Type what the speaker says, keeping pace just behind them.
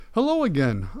Hello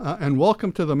again, and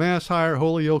welcome to the MassHire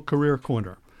Holyoke Career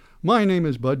Corner. My name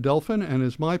is Bud Delphin, and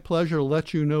it's my pleasure to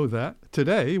let you know that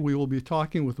today we will be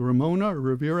talking with Ramona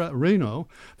Rivera-Reno,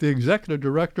 the Executive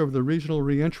Director of the Regional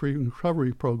Reentry and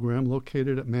Recovery Program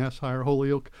located at MassHire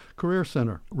Holyoke Career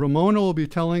Center. Ramona will be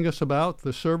telling us about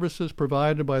the services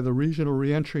provided by the Regional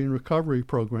Reentry and Recovery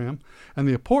Program and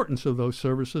the importance of those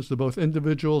services to both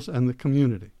individuals and the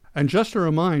community. And just a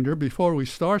reminder, before we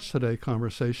start today's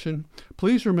conversation,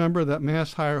 please remember that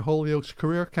MassHire Holyoke's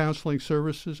Career Counseling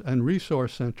Services and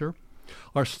Resource Center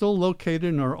are still located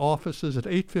in our offices at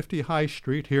 850 High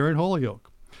Street here in Holyoke,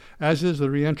 as is the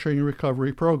Reentry and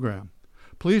Recovery Program.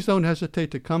 Please don't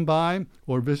hesitate to come by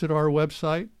or visit our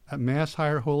website at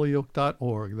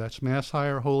masshireholyoke.org. That's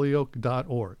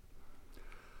masshireholyoke.org.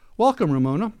 Welcome,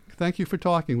 Ramona. Thank you for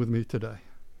talking with me today.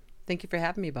 Thank you for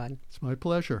having me, Bud. It's my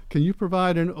pleasure. Can you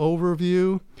provide an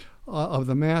overview of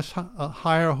the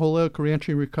MassHire Holyoke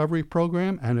Reentry and Recovery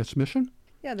Program and its mission?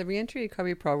 Yeah, the Reentry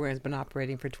Recovery Program has been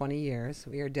operating for 20 years.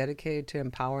 We are dedicated to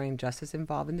empowering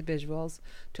justice-involved individuals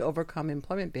to overcome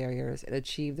employment barriers and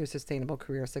achieve their sustainable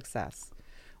career success.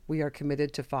 We are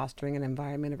committed to fostering an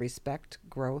environment of respect,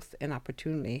 growth, and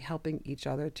opportunity, helping each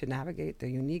other to navigate their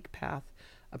unique path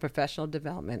of professional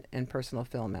development and personal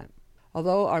fulfillment.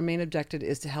 Although our main objective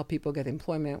is to help people get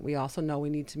employment, we also know we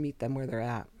need to meet them where they're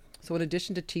at. So in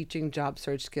addition to teaching job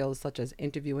search skills such as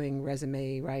interviewing,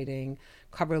 resume writing,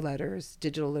 cover letters,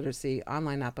 digital literacy,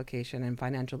 online application, and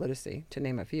financial literacy, to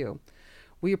name a few,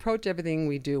 we approach everything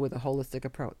we do with a holistic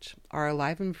approach. Our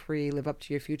Alive and Free Live Up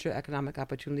to Your Future Economic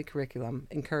Opportunity curriculum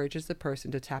encourages the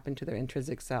person to tap into their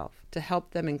intrinsic self, to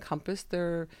help them encompass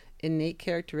their innate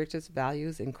characteristics,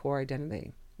 values, and core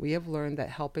identity. We have learned that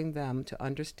helping them to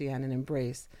understand and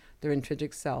embrace their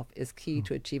intrinsic self is key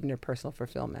to achieving their personal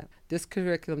fulfillment. This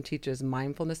curriculum teaches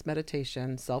mindfulness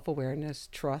meditation, self-awareness,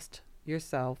 trust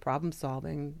yourself,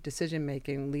 problem-solving,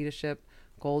 decision-making, leadership,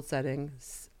 goal setting,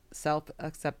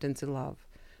 self-acceptance, and love.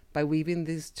 By weaving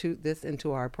this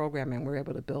into our programming, we're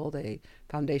able to build a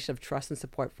foundation of trust and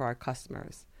support for our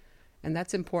customers. And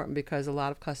that's important because a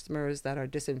lot of customers that are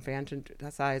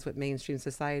disenfranchised with mainstream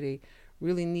society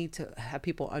really need to have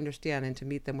people understand and to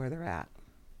meet them where they're at.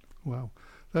 Wow,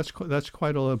 that's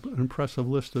quite an impressive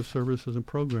list of services and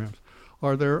programs.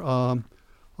 Are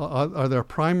there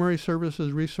primary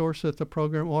services resources that the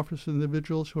program offers to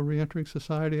individuals who are reentering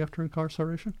society after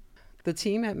incarceration? The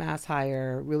team at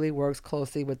MassHire really works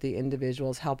closely with the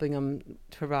individuals, helping them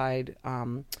to provide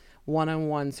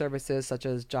one-on-one services such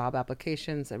as job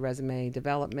applications, resume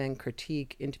development,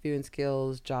 critique, interviewing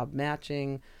skills, job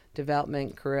matching,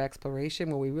 development, career exploration,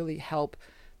 where we really help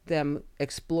them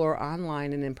explore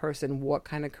online and in person what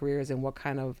kind of careers and what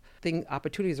kind of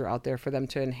opportunities are out there for them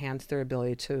to enhance their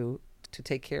ability to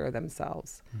take care of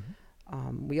themselves.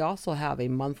 Mm-hmm. We also have a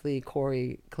monthly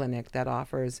CORI clinic that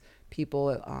offers people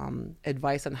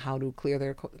advice on how to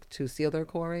seal their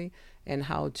CORI and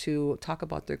how to talk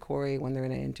about their CORI when they're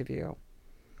in an interview.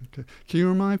 Okay. Can you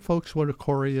remind folks what a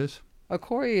CORI is? A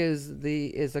CORI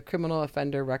is a criminal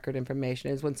offender record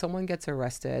information. Is when someone gets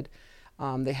arrested,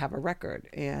 they have a record,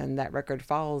 and that record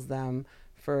follows them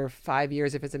for 5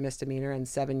 years if it's a misdemeanor and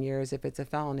 7 years if it's a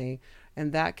felony,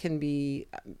 and that can be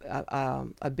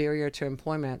a barrier to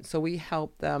employment. So we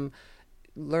help them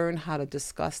learn how to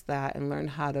discuss that and learn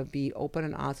how to be open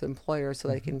and honest with employers so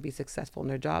they can be successful in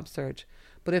their job search.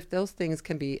 But if those things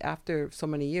can be, after so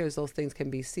many years, those things can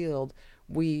be sealed,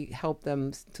 we help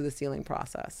them to the sealing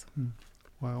process.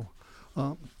 Wow.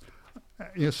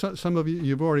 Some of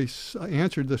you've already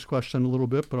answered this question a little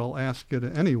bit, but I'll ask it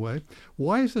anyway.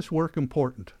 Why is this work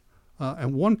important?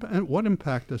 And what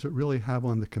impact does it really have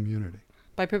on the community?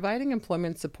 By providing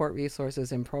employment support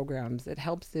resources and programs, it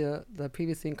helps the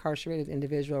previously incarcerated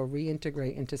individual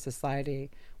reintegrate into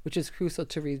society, which is crucial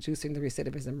to reducing the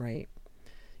recidivism rate.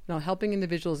 Helping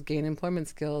individuals gain employment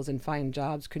skills and find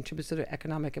jobs contributes to their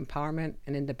economic empowerment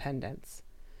and independence.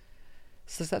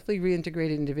 Successfully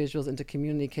reintegrated individuals into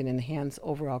community can enhance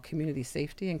overall community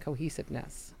safety and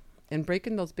cohesiveness. In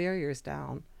breaking those barriers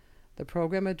down, the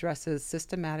program addresses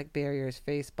systematic barriers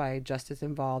faced by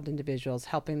justice-involved individuals,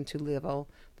 helping to level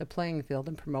the playing field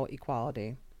and promote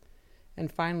equality.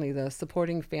 And finally, the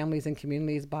supporting families and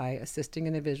communities by assisting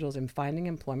individuals in finding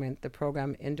employment. The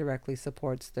program indirectly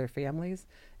supports their families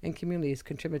and communities,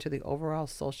 contribute to the overall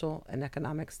social and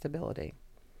economic stability.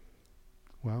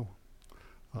 Wow.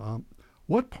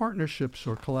 What partnerships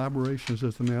or collaborations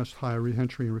does the MassHire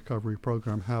Reentry and Recovery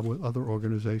Program have with other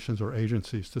organizations or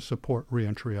agencies to support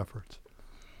reentry efforts?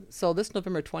 So this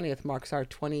November 20th marks our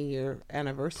 20-year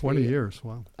anniversary 20 years,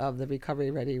 wow. of the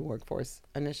Recovery Ready Workforce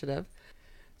Initiative.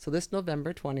 So this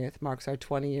November 20th marks our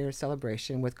 20-year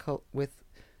celebration with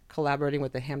collaborating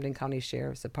with the Hampden County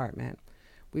Sheriff's Department.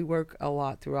 We work a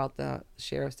lot throughout the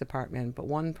Sheriff's Department, but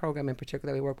one program in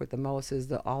particular that we work with the most is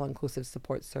the All-Inclusive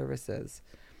Support Services.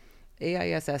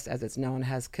 AISS, as it's known,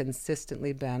 has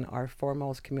consistently been our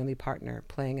foremost community partner,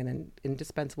 playing an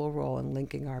indispensable role in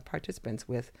linking our participants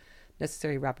with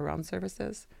necessary wraparound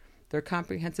services. Their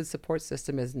comprehensive support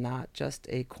system is not just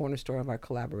a cornerstone of our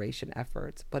collaboration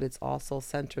efforts, but it's also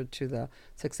centered to the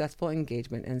successful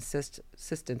engagement and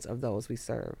assistance of those we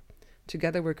serve.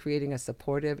 Together, we're creating a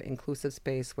supportive, inclusive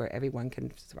space where everyone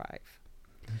can thrive.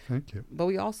 Okay, thank you. But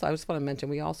I just want to mention,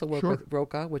 we also work Sure. with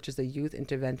ROCA, which is the Youth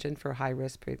Intervention for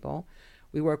High-Risk People.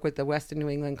 We work with the Western New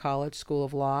England College School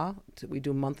of Law. We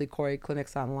do monthly CORE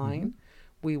clinics online.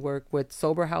 We work with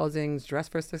Sober Housings, Dress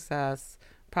for Success,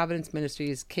 Providence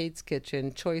Ministries, Kate's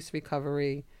Kitchen, Choice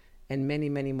Recovery, and many,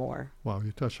 many more. Wow,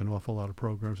 you touched an awful lot of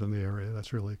programs in the area.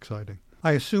 That's really exciting.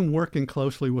 I assume working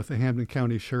closely with the Hampden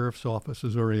County Sheriff's Office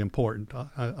is very important.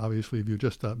 Obviously, you've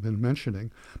just been mentioning.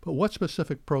 But what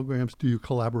specific programs do you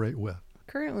collaborate with?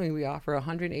 Currently, we offer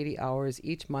 180 hours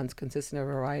each month consisting of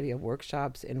a variety of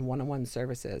workshops and one-on-one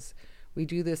services. We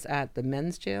do this at the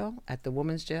men's jail, at the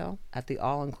women's jail, at the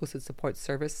All-Inclusive Support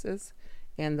Services,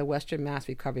 and the Western Mass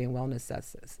Recovery and Wellness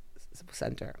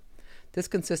Center. This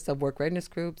consists of work readiness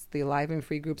groups, the Alive and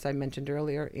Free groups I mentioned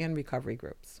earlier, and recovery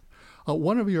groups.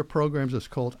 One of your programs is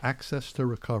called Access to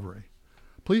Recovery.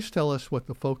 Please tell us what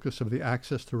the focus of the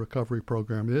Access to Recovery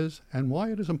program is and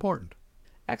why it is important.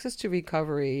 Access to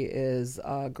Recovery is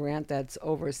a grant that's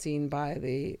overseen by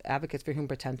the Advocates for Human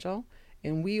Potential,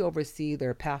 and we oversee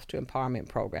their Path to Empowerment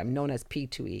program, known as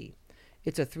P2E.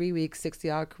 It's a 3-week,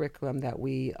 60-hour curriculum that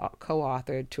we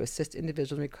co-authored to assist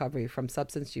individuals in recovery from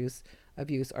substance use,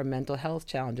 abuse, or mental health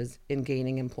challenges in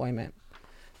gaining employment.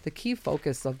 The key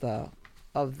focus of the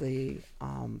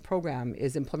program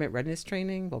is employment readiness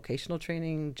training, vocational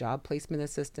training, job placement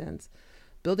assistance,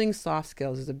 building soft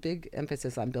skills. There's a big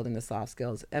emphasis on building the soft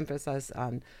skills, emphasis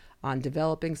on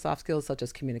developing soft skills such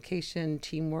as communication,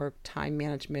 teamwork, time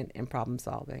management, and problem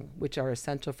solving, which are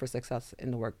essential for success in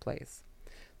the workplace.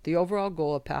 The overall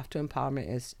goal of Path to Empowerment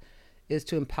is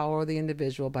to empower the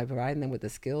individual by providing them with the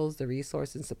skills, the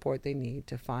resources, and support they need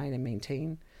to find and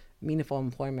maintain meaningful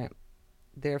employment,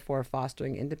 therefore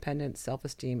fostering independent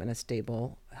self-esteem and a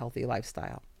stable, healthy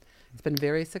lifestyle. It's been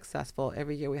very successful.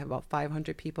 Every year we have about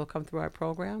 500 people come through our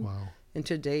program. Wow. And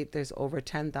to date, there's over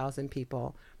 10,000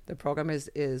 people. The program is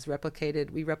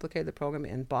replicated. We replicated the program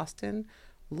in Boston,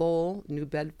 Lowell, New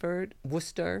Bedford,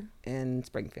 Worcester, and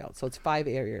Springfield. So it's 5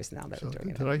 areas now that are doing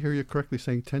it. Did I hear you correctly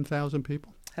saying 10,000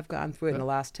 people? Have gone through it in the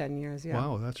last 10 years, yeah.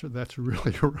 Wow, that's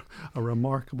really a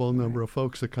remarkable number of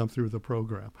folks that come through the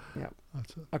program. Yep.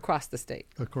 Across the state.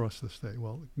 Across the state.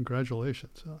 Well,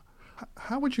 congratulations.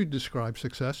 How would you describe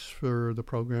success for the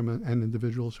program and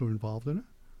individuals who are involved in it?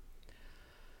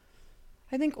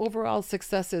 I think overall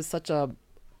success is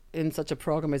in such a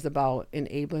program is about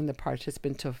enabling the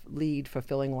participant to lead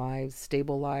fulfilling lives,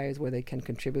 stable lives where they can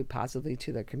contribute positively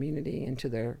to their community and to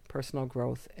their personal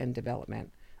growth and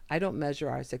development. I don't measure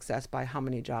our success by how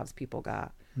many jobs people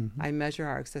got. I measure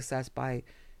our success by,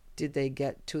 did they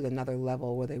get to another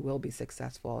level where they will be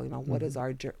successful? What is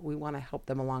we want to help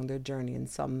them along their journey, and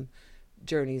some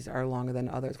journeys are longer than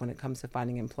others when it comes to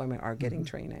finding employment or getting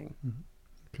training.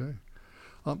 Okay.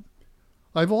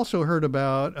 I've also heard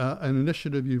about an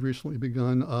initiative you've recently been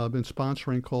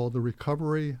sponsoring called the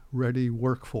Recovery Ready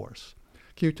Workforce.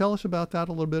 Can you tell us about that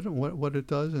a little bit and what it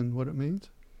does and what it means?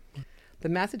 The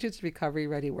Massachusetts Recovery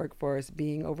Ready Workforce,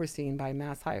 being overseen by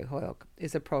MassHire Holyoke,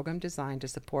 is a program designed to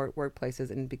support workplaces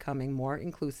in becoming more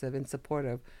inclusive and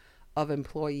supportive of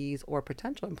employees or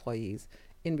potential employees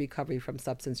in recovery from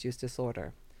substance use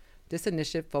disorder. This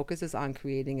initiative focuses on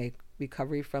creating a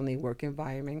recovery-friendly work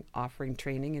environment, offering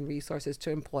training and resources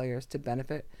to employers to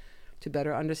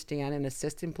better understand and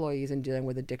assist employees in dealing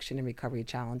with addiction and recovery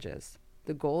challenges.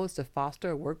 The goal is to foster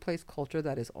a workplace culture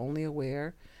that is not only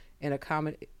aware and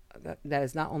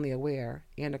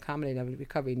accommodating of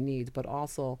recovery needs, but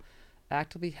also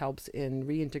actively helps in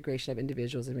reintegration of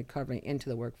individuals in recovery into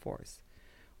the workforce.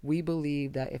 We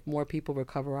believe that if more people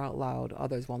recover out loud,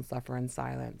 others won't suffer in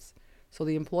silence. So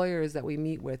the employers that we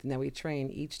meet with and that we train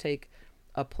each take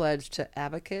a pledge to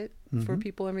advocate for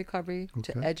people in recovery,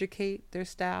 to educate their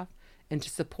staff, and to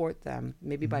support them,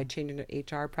 maybe by changing their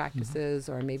HR practices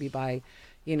or maybe by,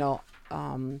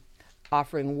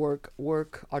 offering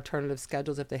work alternative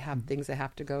schedules if they have things they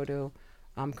have to go to,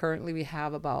 Currently, we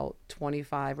have about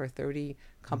 25 or 30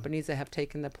 companies that have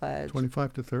taken the pledge.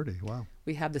 25 to 30, wow.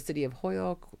 We have the city of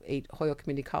Holyoke. Holyoke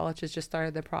Community College has just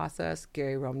started the process.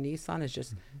 Gary Rome Nissan is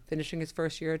just finishing his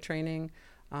first year of training.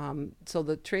 So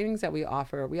the trainings that we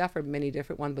offer many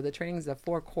different ones, but the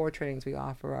 4 core trainings we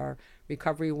offer are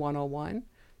Recovery 101,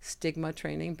 stigma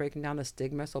training, breaking down the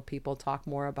stigma so people talk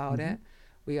more about it.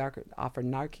 We offer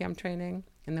NARCAM training,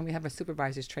 and then we have a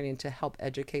supervisor's training to help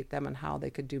educate them on how they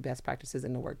could do best practices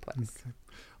in the workplace. Okay.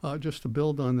 Just to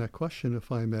build on that question,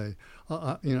 if I may,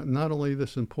 not only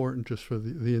this important just for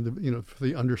for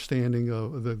the understanding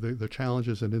of the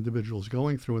challenges that individuals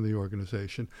going through in the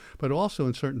organization, but also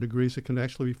in certain degrees it can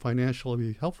actually be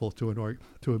financially helpful to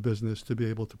a business to be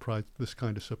able to provide this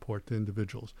kind of support to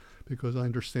individuals, because I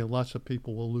understand lots of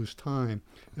people will lose time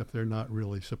if they're not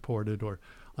really supported or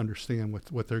understand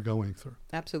what they're going through.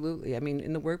 Absolutely. I mean,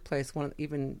 in the workplace,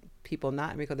 even people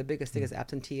not, because the biggest thing is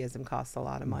absenteeism costs a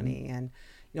lot of money. And,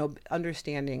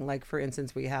 understanding, like, for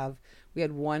instance, we had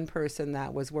one person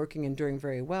that was working and doing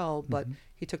very well, but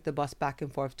he took the bus back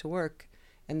and forth to work.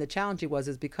 And the challenge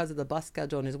is because of the bus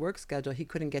schedule and his work schedule, he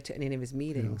couldn't get to any of his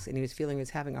meetings, and he was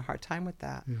having a hard time with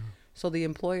that. Yeah. So he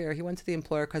went to the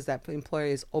employer, because that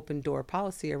employer's open door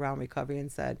policy around recovery,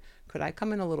 and said, could I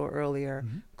come in a little earlier,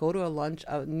 go to a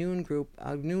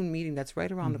noon meeting that's right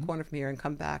around the corner from here, and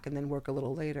come back and then work a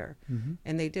little later.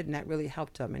 And they did, and that really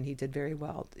helped him, and he did very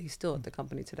well. He's still at the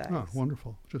company today. Oh,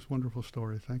 wonderful. Just wonderful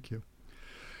story. Thank you.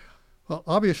 Well,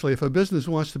 obviously, if a business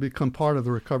wants to become part of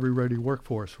the recovery-ready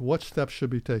workforce, what steps should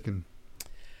be taken?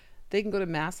 They can go to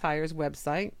MassHire's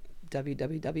website,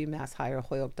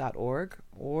 www.masshireholyoke.org,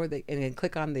 and then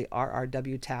click on the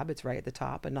RRW tab. It's right at the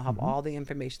top, and they'll have all the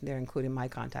information there, including my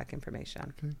contact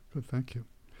information. Okay, good, thank you.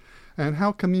 And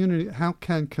how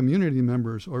can community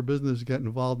members or business get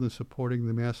involved in supporting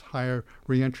the MassHire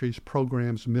Reentry's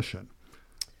program's mission?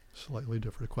 Slightly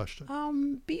different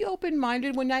question. Be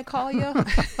open-minded when I call you.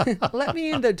 Let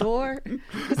me in the door.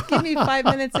 Just give me 5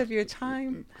 minutes of your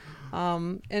time.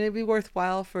 And it'd be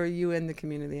worthwhile for you and the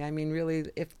community. I mean, really,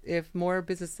 if more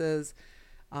businesses,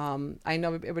 I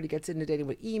know everybody gets inundated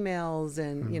with emails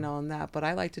and, and that, but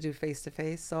I like to do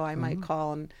face-to-face. So I might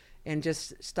call and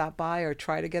just stop by or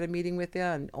try to get a meeting with you,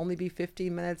 and only be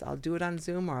 15 minutes. I'll do it on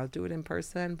Zoom or I'll do it in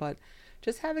person. But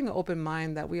just having an open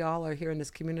mind that we all are here in this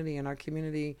community, and our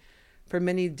community, for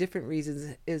many different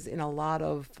reasons, is in a lot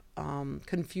of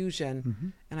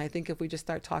confusion. And I think if we just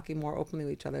start talking more openly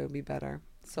with each other, it would be better.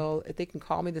 So if they can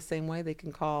call me the same way, they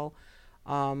can call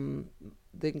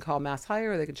MassHire,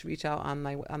 or they can reach out on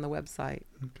the website.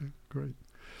 Okay, great.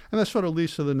 And that sort of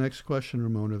leads to the next question,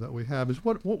 Ramona, that we have is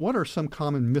what are some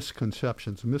common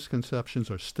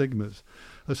misconceptions or stigmas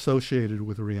associated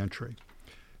with reentry?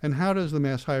 And how does the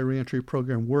MassHire Reentry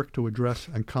program work to address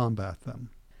and combat them?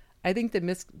 I think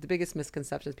the biggest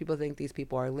misconception is people think these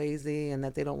people are lazy and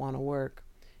that they don't want to work.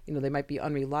 They might be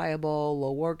unreliable,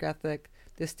 low work ethic.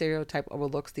 This stereotype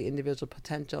overlooks the individual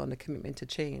potential and the commitment to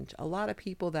change. A lot of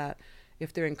people that,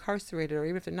 if they're incarcerated, or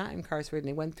even if they're not incarcerated and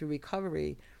they went through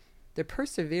recovery, their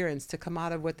perseverance to come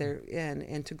out of what they're in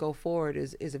and to go forward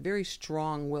is a very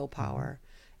strong willpower.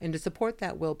 And to support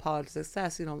that willpower to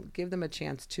success, give them a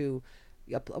chance to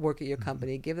work at your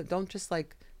company. Don't just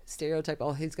stereotype,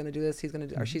 oh, he's going to do this, he's going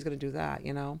to do, or she's going to do that.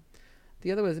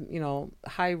 The other was,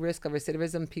 high risk of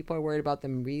recidivism. People are worried about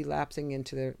them relapsing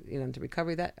into into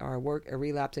recovery or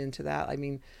relapsing into that. I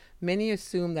mean, many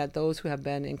assume that those who have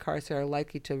been incarcerated are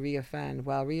likely to reoffend.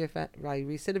 While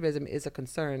recidivism is a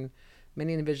concern,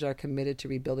 many individuals are committed to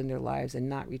rebuilding their lives and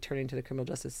not returning to the criminal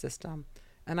justice system.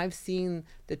 And I've seen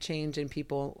the change in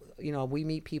people. We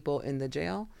meet people in the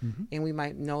jail, and we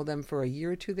might know them for a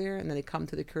year or two there, and then they come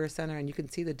to the Career Center, and you can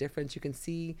see the difference. You can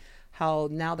see how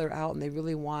now they're out and they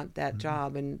really want that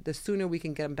job. And the sooner we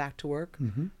can get them back to work,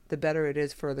 the better it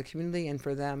is for the community and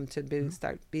for them to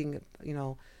start being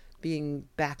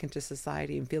back into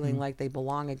society and feeling like they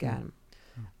belong again.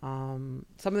 Some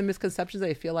of the misconceptions,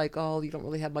 I feel like, oh, you don't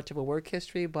really have much of a work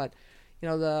history, but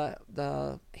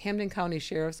the Hampden County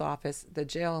Sheriff's Office, the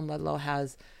jail in Ludlow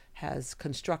has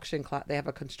construction class. They have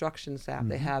a construction staff.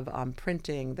 They have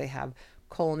printing. They have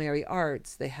culinary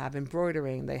arts. They have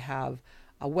embroidering. They have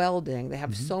welding. They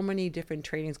have so many different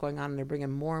trainings going on, and they're bringing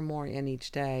more and more in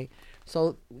each day.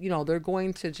 So they're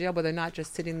going to jail, but they're not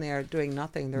just sitting there doing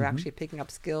nothing. They're actually picking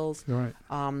up skills. Right.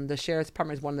 The Sheriff's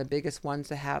Department is one of the biggest ones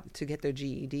to get their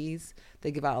GEDs.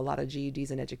 They give out a lot of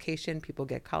GEDs in education. People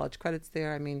get college credits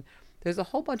there. I mean, there's a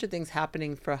whole bunch of things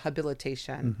happening for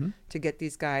habilitation to get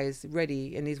these guys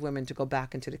ready and these women to go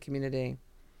back into the community.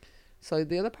 So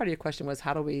the other part of your question was,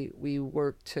 how do we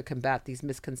work to combat these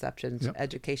misconceptions?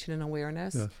 Education and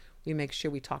awareness. Yes. We make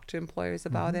sure we talk to employers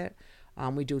about it.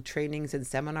 We do trainings and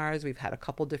seminars. We've had a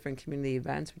couple different community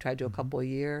events. We try to do a couple a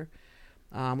year.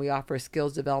 We offer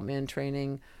skills development and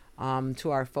training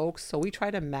to our folks. So we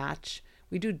try to match.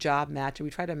 We do job matching. We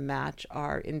try to match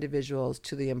our individuals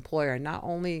to the employer, not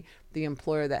only the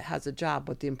employer that has a job,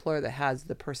 but the employer that has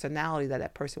the personality that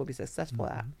that person will be successful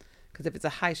at. Because if it's a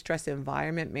high stress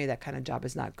environment, maybe that kind of job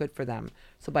is not good for them.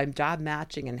 So by job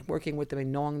matching and working with them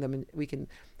and knowing them, we can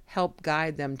help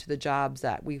guide them to the jobs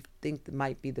that we think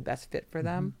might be the best fit for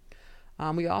them.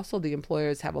 We also, the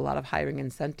employers have a lot of hiring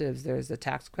incentives. There's a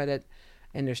tax credit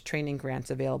and there's training grants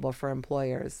available for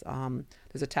employers.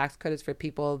 There's a tax credits for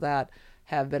people that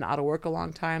have been out of work a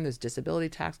long time. There's disability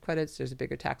tax credits. There's a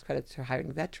bigger tax credits for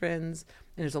hiring veterans.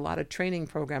 And there's a lot of training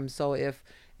programs. So if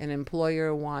an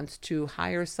employer wants to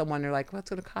hire someone, they're like, well, it's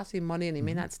going to cost you money and they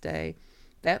may not stay.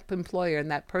 That employer and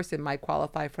that person might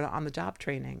qualify for on-the-job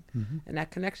training. And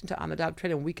that connection to on-the-job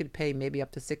training, we could pay maybe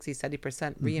up to 60,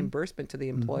 70% reimbursement to the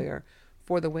employer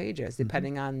for the wages,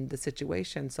 depending on the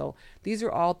situation. So these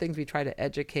are all things we try to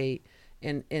educate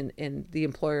in the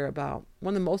employer about.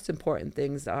 One of the most important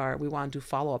things are we want to do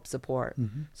follow-up support.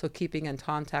 So keeping in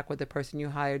contact with the person you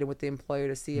hired and with the employer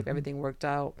to see if everything worked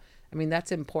out. I mean,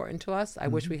 that's important to us. I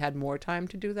wish we had more time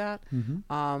to do that,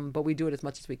 but we do it as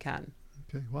much as we can.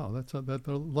 Okay, wow, that's a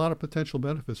lot of potential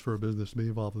benefits for a business to be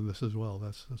involved in this as well.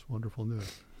 That's wonderful news.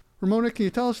 Ramona, can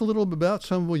you tell us a little bit about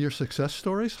some of your success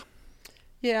stories?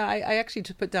 Yeah, I actually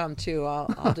just put down two.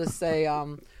 I'll just say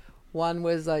one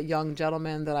was a young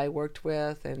gentleman that I worked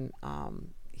with, and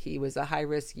he was a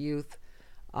high-risk youth,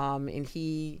 and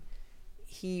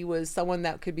he was someone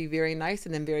that could be very nice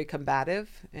and then very combative,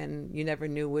 and you never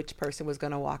knew which person was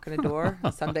going to walk in the door.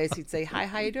 Some days he'd say, hi,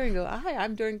 how you doing? Go, hi,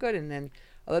 I'm doing good. And then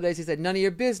other days he said, none of your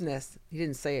business. He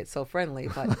didn't say it so friendly,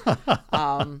 but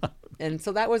and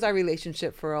so that was our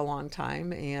relationship for a long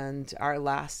time, and our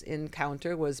last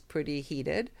encounter was pretty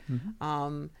heated.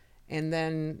 And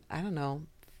then, I don't know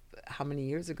how many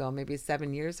years ago, maybe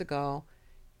 7 years ago,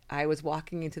 I was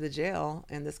walking into the jail,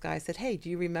 and this guy said, hey, do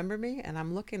you remember me? And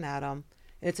I'm looking at him,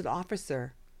 and it's an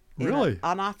officer. Really?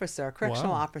 An officer, a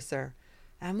correctional officer.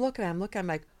 And I'm looking, I'm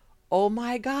like, oh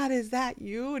my God, is that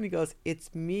you? And he goes,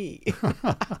 it's me.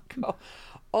 I go,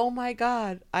 oh my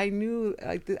God. I knew,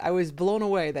 I was blown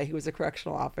away that he was a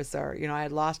correctional officer. You know, I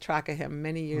had lost track of him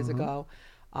many years ago.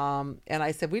 And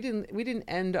I said, we didn't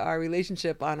end our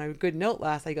relationship on a good note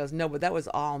last night. He goes, no, but that was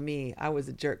all me. I was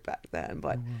a jerk back then.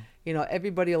 But, you know,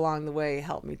 everybody along the way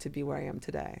helped me to be where I am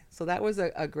today. So that was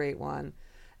a great one.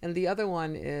 And the other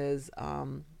one is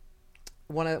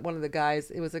one of the guys,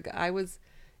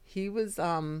 he was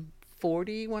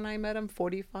 40 when I met him,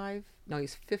 45. No,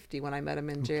 he's 50 when I met him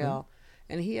in jail.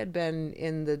 And he had been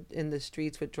in the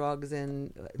streets with drugs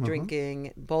and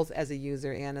drinking, both as a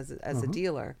user and as a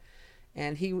dealer.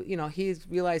 And he's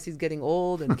realized he's getting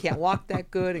old and can't walk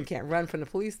that good and can't run from the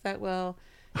police that well.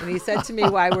 And he said to me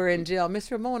while we were in jail,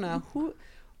 Miss Ramona,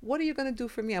 what are you going to do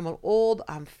for me? I'm old,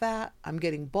 I'm fat, I'm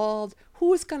getting bald.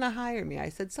 Who is going to hire me? I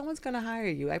said, someone's going to hire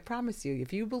you. I promise you.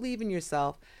 If you believe in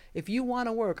yourself, if you want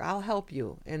to work, I'll help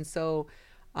you. And so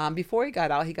before he got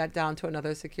out, he got down to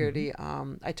another security.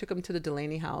 I took him to the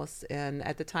Delaney house. And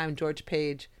at the time, George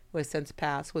Page, who has since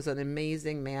passed, was an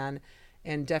amazing man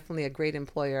and definitely a great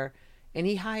employer. And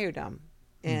he hired him.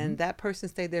 And that person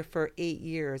stayed there for 8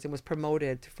 years and was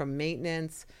promoted from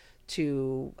maintenance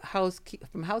to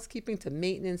from housekeeping to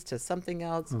maintenance to something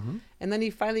else. And then he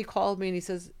finally called me and he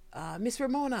says, Miss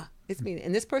Ramona, it's me.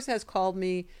 And this person has called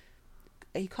me.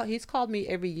 He's called me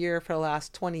every year for the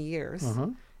last 20 years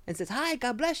and says, hi,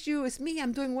 God bless you. It's me.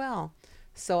 I'm doing well.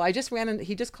 So I just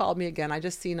he just called me again. I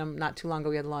just seen him not too long ago.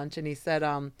 We had lunch and he said,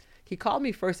 he called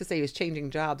me first to say he was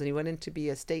changing jobs and he went in to be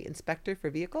a state inspector for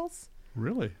vehicles.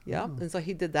 Really? Yeah. Oh. And so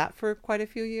he did that for quite a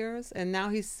few years. And now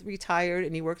he's retired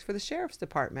and he works for the sheriff's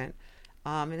department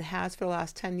and has for the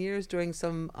last 10 years doing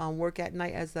some work at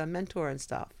night as a mentor and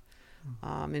stuff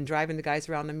and driving the guys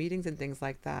around the meetings and things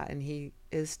like that. And he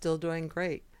is still doing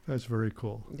great. That's very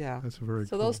cool. Yeah. That's very cool.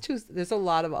 So those two, there's a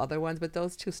lot of other ones, but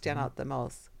those two stand out the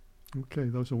most. Okay.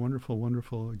 Those are wonderful,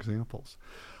 wonderful examples.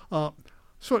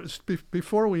 So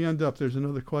before we end up, there's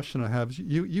another question I have.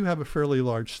 You have a fairly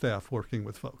large staff working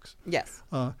with folks. Yes.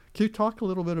 Can you talk a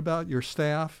little bit about your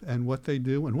staff and what they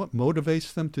do and what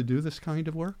motivates them to do this kind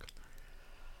of work?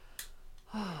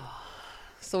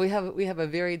 So we have a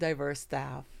very diverse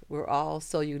staff. We're all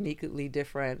so uniquely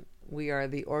different. We are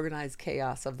the organized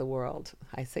chaos of the world,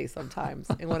 I say sometimes.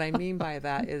 And what I mean by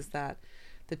that is that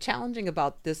the challenging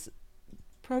about this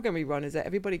program we run is that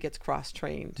everybody gets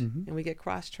cross-trained. And we get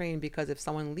cross-trained because if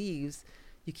someone leaves,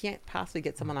 you can't possibly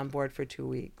get someone on board for 2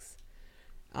 weeks.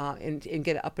 and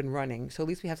get it up and running. So at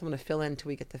least we have someone to fill in until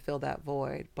we get to fill that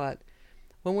void. But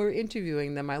when we're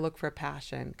interviewing them, I look for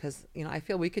passion because, I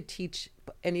feel we could teach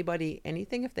anybody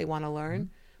anything if they want to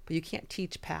learn, but you can't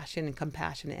teach passion and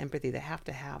compassion and empathy. They have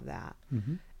to have that.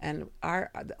 And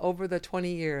over the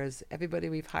 20 years, everybody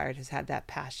we've hired has had that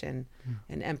passion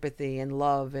and empathy and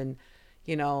love. And,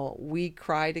 we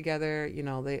cry together.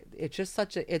 It's just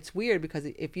it's weird because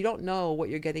if you don't know what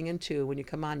you're getting into when you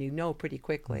come on, pretty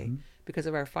quickly because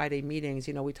of our Friday meetings.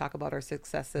 We talk about our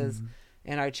successes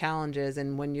and our challenges.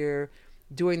 And when you're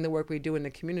doing the work we do in the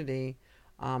community,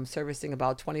 servicing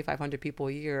about 2,500 people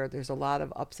a year, there's a lot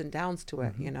of ups and downs to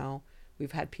it.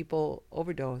 We've had people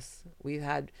overdose. We've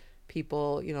had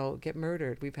people, get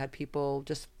murdered. We've had people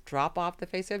just drop off the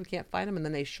face of it. We can't find them. And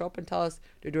then they show up and tell us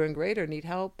they're doing great or need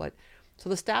help. So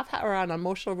the staff are on an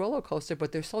emotional roller coaster,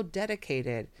 but they're so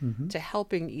dedicated to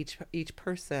helping each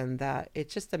person that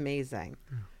it's just amazing.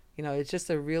 It's just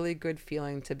a really good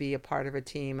feeling to be a part of a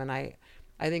team. And I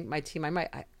think my team,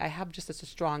 I have just such a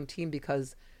strong team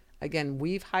because, again,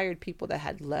 we've hired people that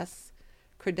had less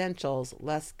credentials,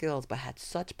 less skills, but had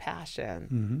such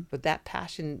passion. But that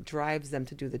passion drives them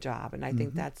to do the job. And I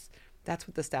think that's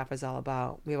what the staff is all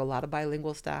about. We have a lot of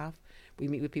bilingual staff. We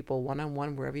meet with people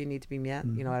one-on-one wherever you need to be met,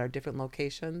 at our different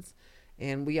locations.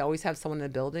 And we always have someone in the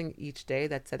building each day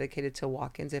that's dedicated to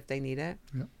walk-ins if they need it.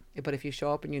 But if you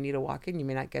show up and you need a walk-in, you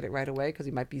may not get it right away because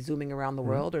you might be zooming around the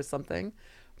world or something.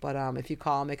 But if you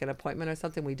call, make an appointment or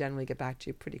something, we generally get back to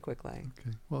you pretty quickly.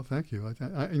 Okay. Well, thank you.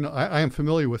 I am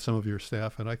familiar with some of your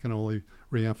staff, and I can only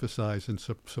reemphasize and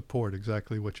support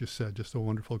exactly what you said. Just a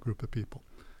wonderful group of people.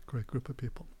 Great group of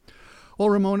people. Well,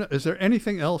 Ramona, is there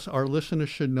anything else our listeners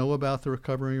should know about the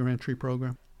Recovery Reentry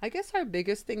program? I guess our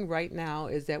biggest thing right now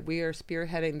is that we are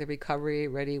spearheading the Recovery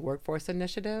Ready Workforce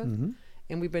Initiative.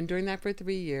 And we've been doing that for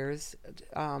 3 years,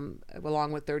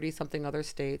 along with 30-something other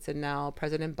states. And now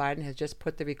President Biden has just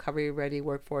put the Recovery Ready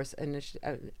Workforce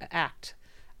Act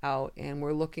out, and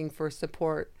we're looking for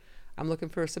support. I'm looking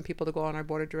for some people to go on our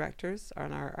board of directors,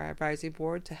 on our advisory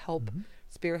board, to help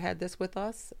spearhead this with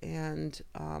us. And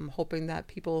hoping that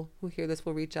people who hear this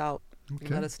will reach out and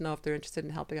let us know if they're interested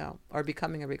in helping out or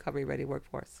becoming a Recovery Ready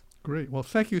workforce. Great. Well,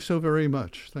 thank you so very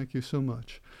much. Thank you so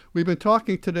much. We've been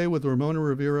talking today with Ramona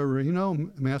Rivera-Reno,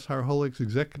 MassHire Holyoke's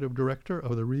Executive Director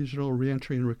of the Regional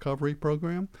Reentry and Recovery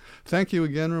Program. Thank you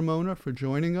again, Ramona, for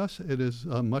joining us. It is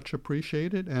much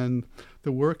appreciated, and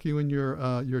the work you and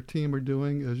your team are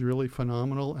doing is really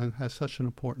phenomenal and has such an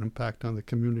important impact on the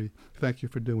community. Thank you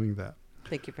for doing that.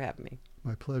 Thank you for having me.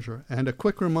 My pleasure. And a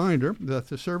quick reminder that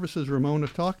the services Ramona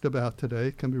talked about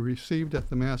today can be received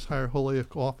at the MassHire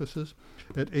Holyoke offices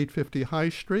at 850 High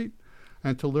Street.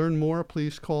 And to learn more,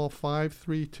 please call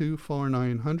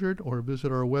 532-4900 or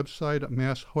visit our website at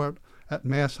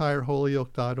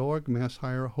masshireholyoke.org,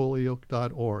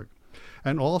 masshireholyoke.org.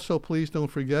 And also, please don't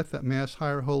forget that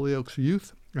MassHire Holyoke's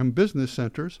youth and business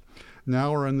centers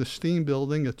now are in the STEAM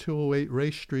building at 208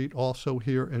 Race Street, also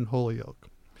here in Holyoke.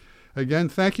 Again,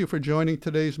 thank you for joining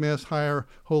today's MassHire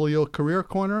Holyoke Career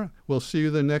Corner. We'll see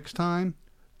you the next time.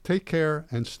 Take care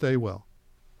and stay well.